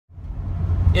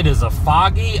It is a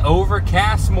foggy,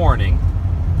 overcast morning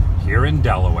here in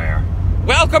Delaware.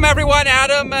 Welcome everyone,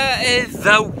 Adam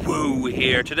the Woo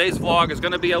here. Today's vlog is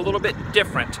going to be a little bit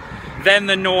different than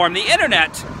the norm. The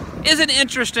internet is an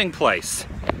interesting place.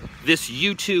 This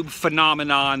YouTube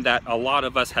phenomenon that a lot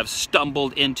of us have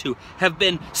stumbled into, have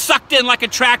been sucked in like a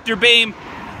tractor beam,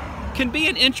 can be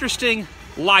an interesting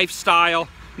lifestyle,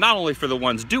 not only for the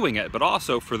ones doing it, but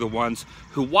also for the ones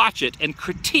who watch it and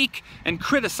critique and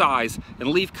criticize and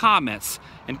leave comments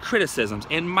and criticisms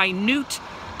and minute,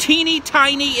 teeny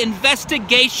tiny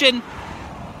investigation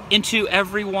into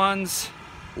everyone's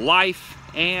life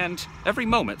and every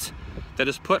moment that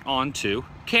is put onto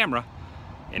camera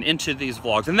and into these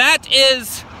vlogs. And that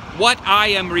is what I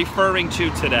am referring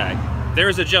to today. There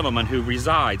is a gentleman who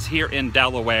resides here in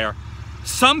Delaware.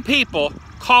 Some people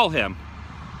call him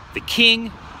the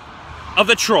king of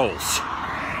the trolls.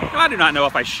 Now, I do not know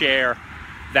if I share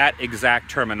that exact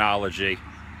terminology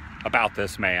about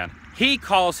this man. He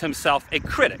calls himself a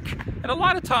critic, and a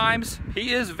lot of times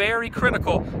he is very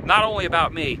critical, not only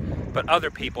about me, but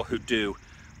other people who do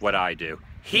what I do.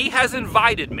 He has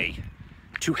invited me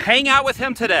to hang out with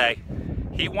him today.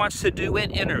 He wants to do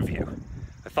an interview.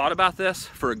 I thought about this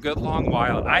for a good long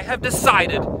while, and I have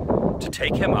decided to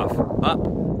take him up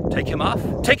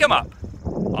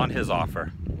on his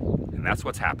offer. And that's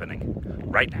what's happening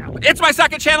right now. It's my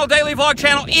second channel, daily vlog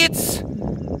channel.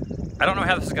 I don't know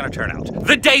how this is gonna turn out.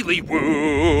 The Daily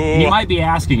Woo. You might be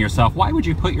asking yourself, why would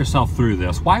you put yourself through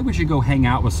this? Why would you go hang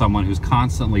out with someone who's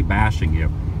constantly bashing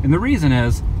you? And the reason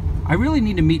is, I really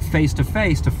need to meet face to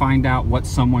face to find out what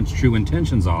someone's true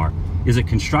intentions are. Is it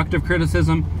constructive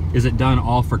criticism? Is it done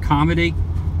all for comedy?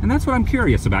 And that's what I'm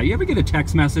curious about. You ever get a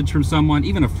text message from someone,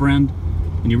 even a friend,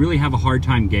 and you really have a hard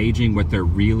time gauging what they're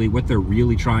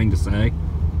really trying to say?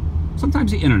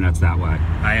 Sometimes the internet's that way.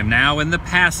 I am now in the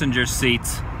passenger seat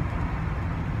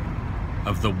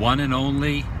of the one and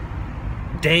only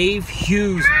Dave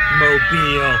Hughes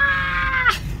mobile.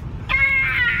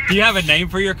 Do you have a name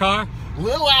for your car?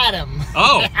 Lil Adam.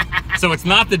 Oh, so it's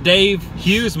not the Dave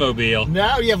Hughes mobile.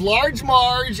 No, you have Large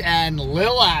Marge and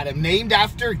Lil Adam, named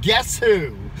after guess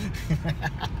who?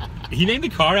 He named the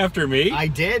car after me? I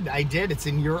did. It's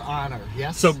in your honor,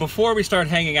 yes. So before we start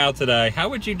hanging out today, how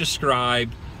would you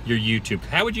describe your YouTube?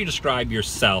 How would you describe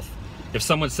yourself if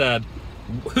someone said,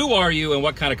 who are you and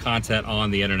what kind of content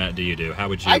on the internet do you do? How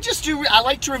would you? I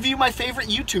like to review my favorite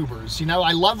YouTubers. You know,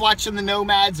 I love watching the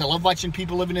nomads. I love watching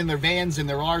people living in their vans and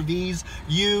their RVs.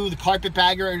 You, the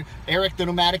carpetbagger, Eric, the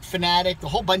nomadic fanatic, a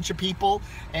whole bunch of people.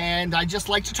 And I just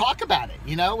like to talk about it,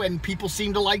 you know, and people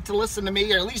seem to like to listen to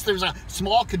me, or at least there's a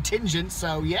small contingent.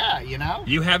 So yeah, you know.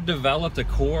 You have developed a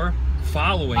core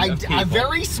following of people. A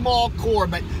very small core,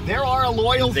 but there are a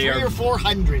loyal 300 or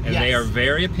 400. And yes. They are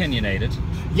very opinionated.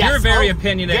 Yes. You're very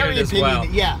opinionated as well.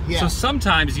 Yeah. So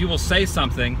sometimes you will say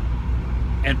something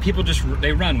and people just,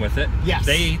 they run with it. Yes.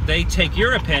 They take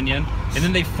your opinion and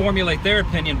then they formulate their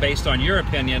opinion based on your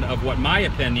opinion of what my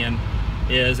opinion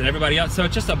is and everybody else. So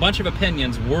it's just a bunch of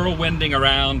opinions whirlwinding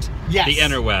around the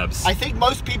interwebs. I think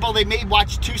most people, they may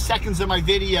watch 2 seconds of my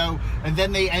video and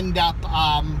then they end up,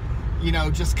 you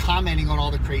know, just commenting on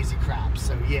all the crazy crap.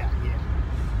 So yeah.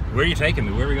 Where are you taking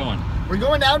me? Where are we going? We're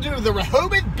going down to the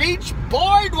Rehoboth Beach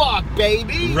Boardwalk,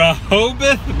 baby!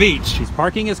 Rehoboth Beach. He's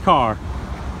parking his car.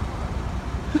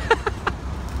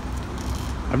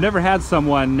 I've never had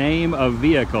someone name a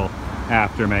vehicle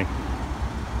after me.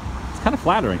 It's kind of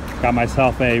flattering. Got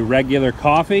myself a regular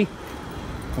coffee.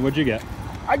 And what'd you get?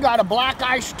 I got a black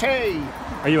iced tea.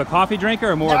 Are you a coffee drinker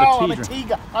or more of a tea drinker? No, I'm a tea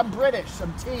guy. I'm British,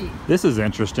 I'm tea. This is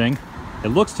interesting. It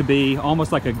looks to be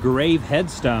almost like a grave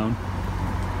headstone,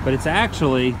 but it's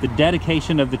actually the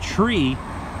dedication of the tree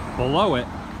below it,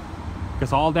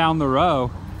 because all down the row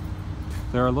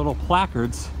there are little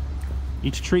placards.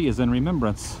 Each tree is in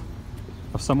remembrance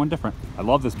of someone different. I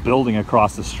love this building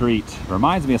across the street. It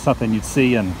reminds me of something you'd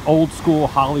see in old school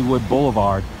Hollywood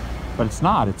Boulevard, but it's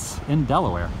not, it's in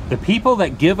Delaware. The people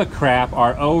that give a crap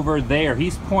are over there.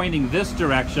 He's pointing this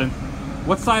direction.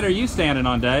 What side are you standing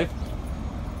on, Dave?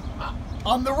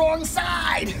 On the wrong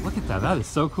side! Look at that, that is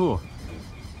so cool.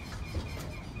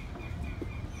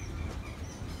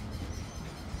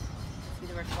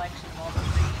 Reflection of all the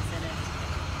trees in it.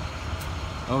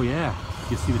 Oh yeah,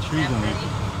 you see the trees in there.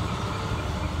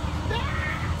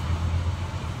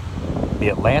 The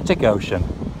Atlantic Ocean.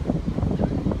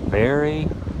 Very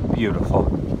beautiful.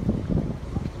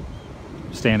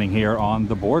 Standing here on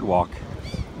the boardwalk.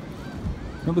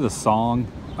 Remember the song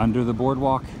Under the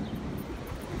Boardwalk?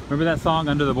 Remember that song,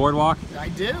 Under the Boardwalk? I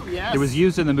do, yes. It was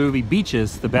used in the movie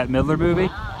Beaches, the Bette Midler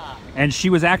movie. And she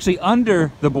was actually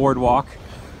under the boardwalk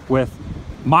with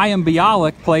Mayim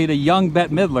Bialik played a young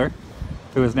Bette Midler,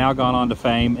 who has now gone on to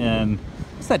fame in,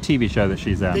 what's that TV show that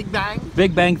she's in? Big Bang?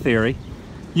 Big Bang Theory.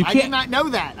 You I can't, did not know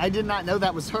that. I did not know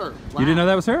that was her. Wow. You didn't know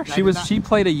that was her? I She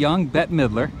played a young Bette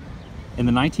Midler in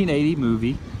the 1980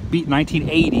 movie,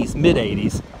 1980s,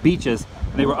 mid-80s, Beaches.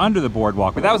 And they were under the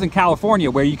boardwalk, but that was in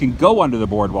California where you can go under the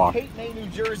boardwalk. Cape May, New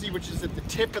Jersey, which is at the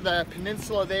tip of the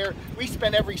peninsula there. We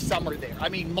spent every summer there. I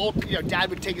mean, Dad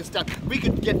would take us down. We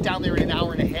could get down there in an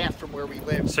hour and a half from where we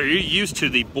live. So you're used to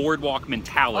the boardwalk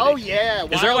mentality. Oh yeah.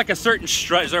 Is there like a certain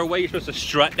strut? Is there a way you're supposed to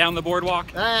strut down the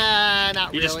boardwalk?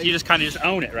 Not really. You just kind of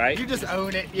own it, right? You just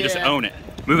own it. Yeah. You just own it.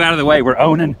 Move out of the way. We're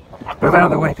owning. Move out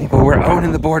of the way, people. We're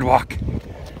owning the boardwalk.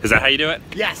 Is that how you do it?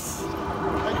 Yes.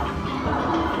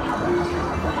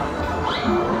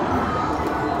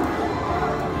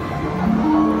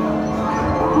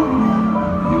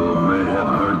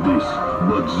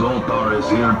 But Zoltar is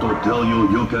here to tell you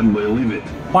you can believe it.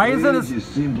 Why is it? It is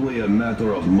simply a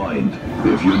matter of mind.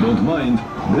 If you don't mind,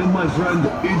 then my friend,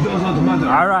 it doesn't matter.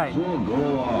 All right. So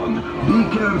go on. Be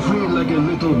carefree like a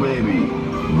little baby.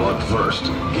 But first,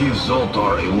 give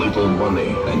Zoltar a little money,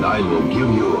 and I will give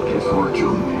you a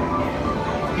fortune.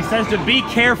 He says to be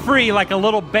carefree like a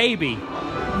little baby.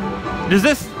 Does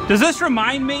this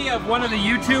remind me of one of the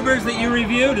YouTubers that you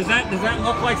review? Does that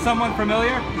look like someone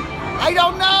familiar? I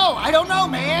don't know,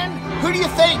 man. Who do you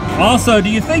think? Also, do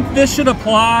you think this should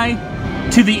apply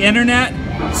to the internet?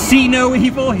 See no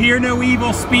evil, hear no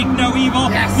evil, speak no evil.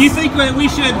 Yes. You think that we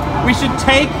should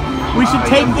take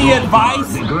the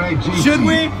advice? Should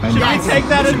we? Should we take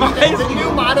that advice? It's the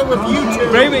new motto of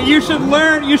YouTube. Baby, you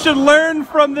should learn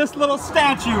from this little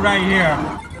statue right here.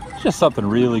 It's just something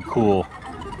really cool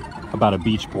about a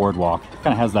beach boardwalk. It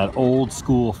kind of has that old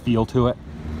school feel to it.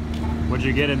 What'd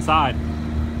you get inside?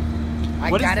 I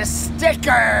got a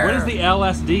sticker. What does the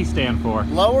LSD stand for?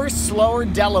 Lower, slower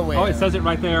Delaware. Oh, it says it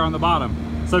right there on the bottom.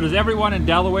 So does everyone in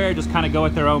Delaware just kind of go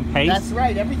at their own pace? That's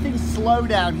right. Everything's slow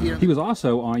down here. He was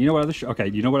also on, you know what other show? Okay,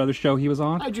 you know what other show he was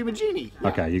on? I Dream a Genie. Yeah.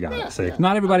 Okay, you got it. See, Yeah.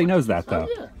 not everybody knows that though.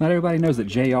 Oh, yeah. Not everybody knows that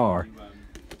JR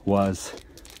was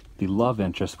the love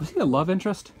interest. Was he a love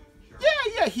interest?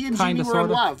 Yeah, he and Kinda, Jimmy were in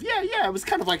sorta. love. Yeah, it was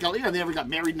kind of like, they never got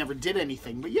married, never did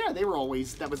anything. But yeah, they were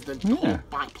always, that was the whole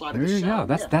plot of There the you show.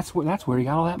 go. That's where he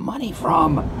got all that money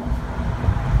from.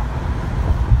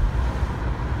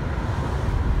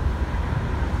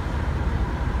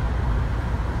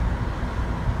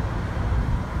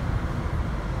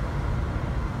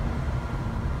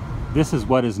 This is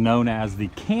what is known as the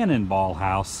Cannonball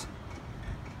House,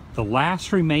 the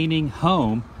last remaining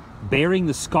home bearing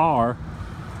the scar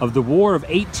of the War of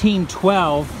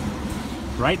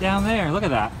 1812. Right down there, look at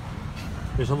that.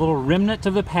 There's a little remnant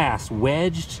of the past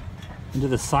wedged into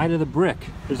the side of the brick.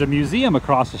 There's a museum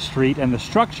across the street, and the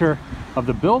structure of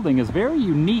the building is very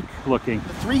unique looking.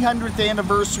 The 300th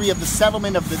anniversary of the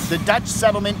settlement of the Dutch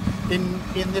settlement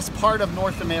in this part of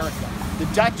North America. The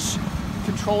Dutch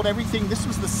controlled everything. This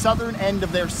was the southern end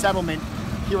of their settlement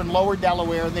here in Lower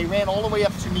Delaware. They ran all the way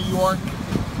up to New York.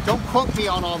 Don't quote me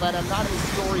on all that. I'm not a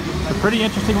historian. A pretty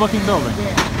interesting looking building.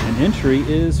 Yeah. And entry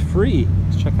is free.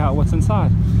 Let's check out what's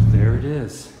inside. There it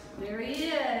is. There he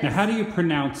is. Now, how do you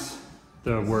pronounce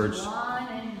the words?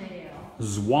 Swanendale.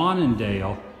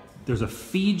 Swanendale. There's a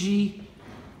Fiji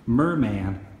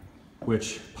merman,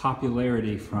 which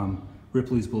popularity from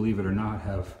Ripley's Believe It or Not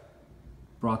have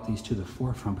brought these to the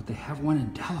forefront, but they have one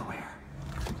in Delaware.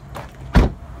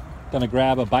 Gonna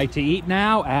grab a bite to eat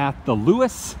now at the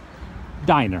Lewis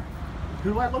Diner.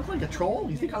 Do I look like a troll?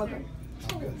 You think I look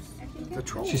like a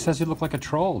troll? She says you look like a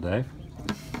troll, Dave.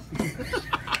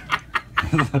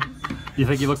 You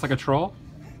think he looks like a troll?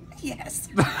 Yes.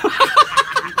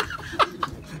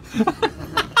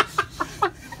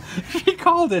 She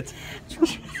called it.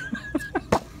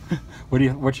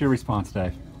 What's your response,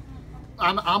 Dave?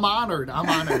 I'm honored. I'm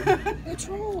honored. The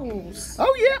trolls.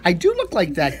 Oh yeah, I do look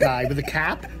like that guy with a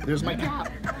cap. There's my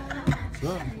cap.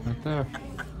 Right there.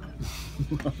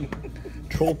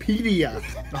 Trollpedia.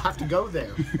 I'll have to go there.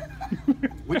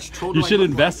 Which troll do You I should look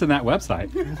invest in that website.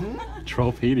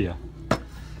 Trollpedia.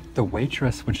 The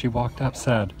waitress, when she walked up,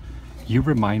 said, "You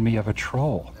remind me of a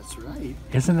troll." like? That's right.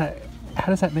 Isn't that? How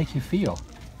does that make you feel?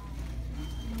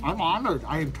 I'm honored.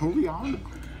 I am totally honored.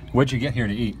 What'd you get here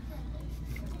to eat?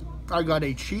 I got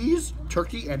a cheese,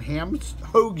 turkey, and ham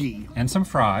hoagie And some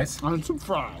fries. and some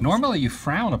fries. Normally you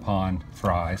frown upon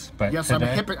fries, but Yes,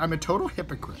 today... I'm a total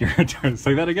hypocrite.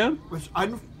 Say that again?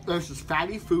 There's this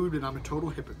fatty food, and I'm a total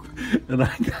hypocrite. And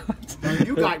I got... And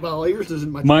you got, well, yours isn't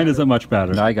much Mine better. isn't much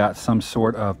better. I got some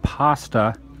sort of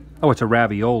pasta. Oh, it's a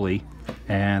ravioli.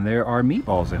 And there are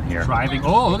meatballs in here. Driving.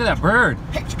 Oh, look at that bird.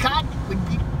 Hitchcock would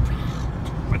be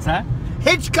proud. What's that?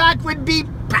 Hitchcock would be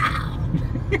proud.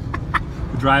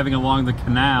 Driving along the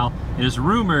canal, it is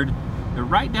rumored that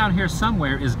right down here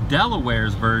somewhere is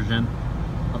Delaware's version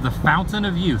of the Fountain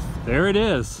of Youth. There it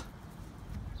is.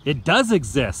 It does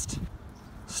exist.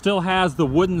 Still has the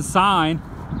wooden sign.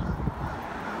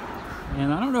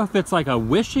 And I don't know if it's like a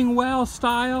wishing well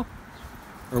style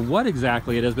or what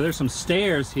exactly it is, but there's some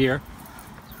stairs here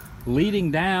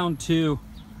leading down to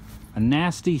a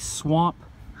nasty swamp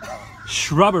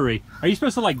shrubbery. Are you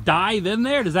supposed to like dive in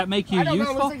there? Does that make you I don't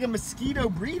useful? know, it's like a mosquito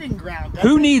breeding ground.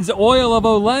 Who needs oil of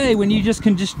Olay when you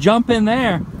can just jump in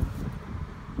there?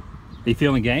 Are you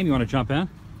feeling game? You want to jump in?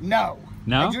 No.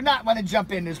 No? I do not want to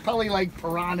jump in. There's probably like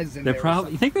piranhas in there.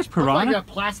 You think there's Looks piranha? like a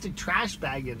plastic trash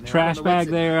bag in there. Trash bag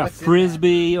there, a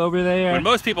frisbee over there. When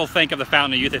most people think of the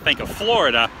Fountain of Youth, they think of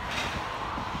Florida.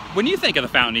 When you think of the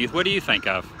Fountain of Youth, what do you think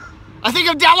of? I think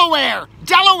of Delaware.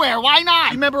 Delaware, why not?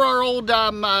 You remember our old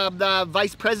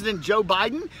Vice President Joe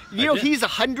Biden? You know, he's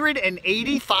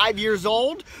 185 years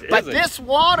old, but this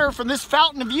water from this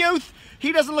Fountain of Youth,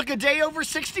 he doesn't look a day over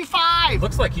 65.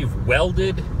 Looks like you've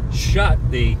welded shut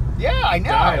the I know.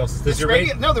 dials. Does your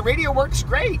radio? No, the radio works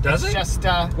great. Does it? Just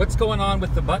what's going on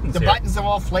with the buttons? The buttons have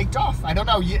all flaked off. I don't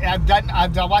know.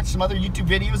 I've watched some other YouTube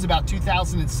videos about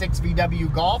 2006 VW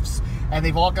Golfs, and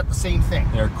they've all got the same thing.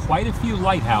 There are quite a few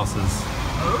lighthouses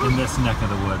in this neck of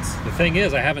the woods. The thing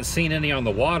is, I haven't seen any on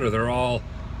the water. They're all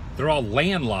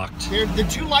landlocked. The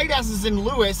two lighthouses in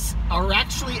Lewis are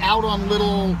actually out on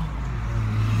little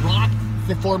rock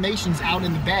formations out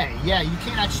in the bay. Yeah, you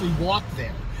can't actually walk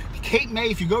there. Cape May,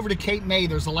 if you go over to Cape May,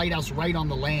 there's a lighthouse right on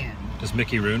the land. Did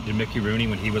Mickey Rooney,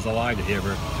 when he was alive, did he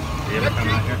ever come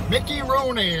out here? Mickey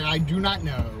Rooney, I do not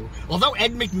know. Although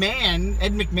Ed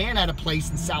McMahon had a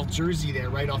place in South Jersey there,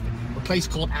 right off a place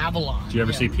called Avalon. Did you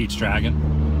ever see Pete's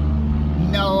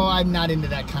Dragon? No, I'm not into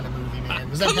that kind of movie, man.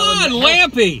 Was that Come on,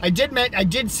 Lampy! I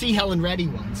did see Helen Reddy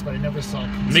once, but I never saw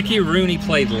Pete's Mickey Dragon. Rooney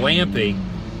played Lampy.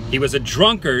 He was a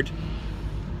drunkard.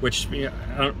 Which,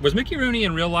 was Mickey Rooney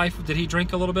in real life? Did he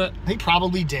drink a little bit? He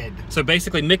probably did. So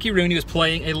basically, Mickey Rooney was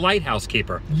playing a lighthouse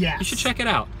keeper. Yes. You should check it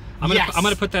out. I'm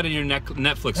gonna put that in your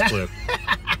Netflix clue.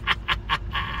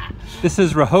 This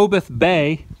is Rehoboth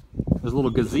Bay. There's a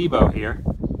little gazebo here.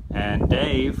 And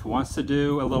Dave wants to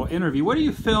do a little interview. What do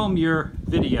you film your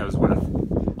videos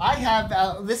with? I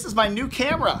have, this is my new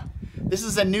camera. This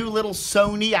is a new little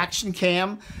Sony action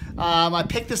cam. I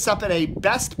picked this up at a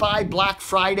Best Buy Black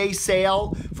Friday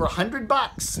sale for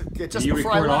 $100. Just you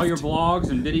before record I left. all your vlogs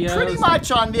and videos? Pretty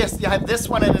much on this. I have this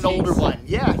one and an older one.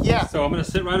 Yeah. So I'm going to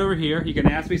sit right over here. You can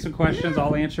ask me some questions.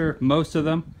 I'll answer most of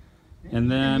them. And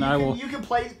then You can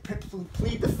plead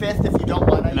the fifth if you don't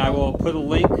want to. And I will put a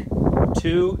link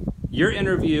to your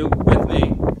interview with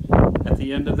me at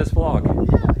the end of this vlog.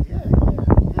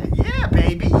 Yeah,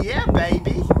 baby. Yeah,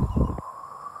 baby.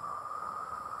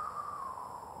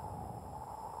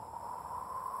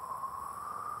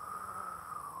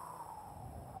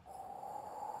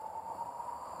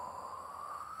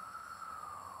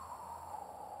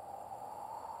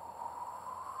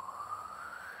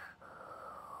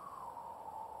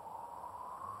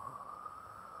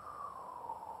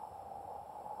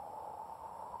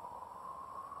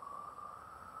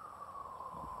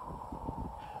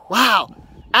 Wow,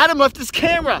 Adam left his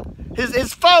camera,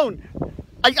 his phone.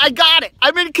 I got it.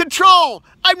 I'm in control.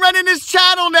 I'm running his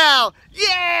channel now.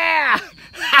 Yeah!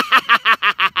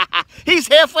 He's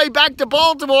halfway back to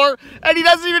Baltimore, and he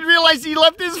doesn't even realize he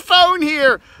left his phone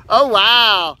here. Oh,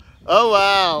 wow. Oh,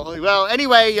 wow. Well,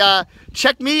 anyway,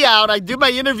 check me out. I do my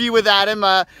interview with Adam.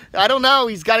 I don't know.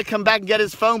 He's got to come back and get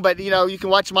his phone, but, you know, you can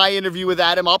watch my interview with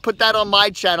Adam. I'll put that on my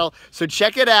channel, so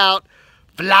check it out.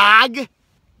 Vlog.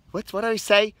 What do I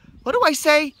say? What do I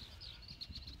say?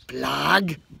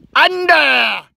 Vlog under.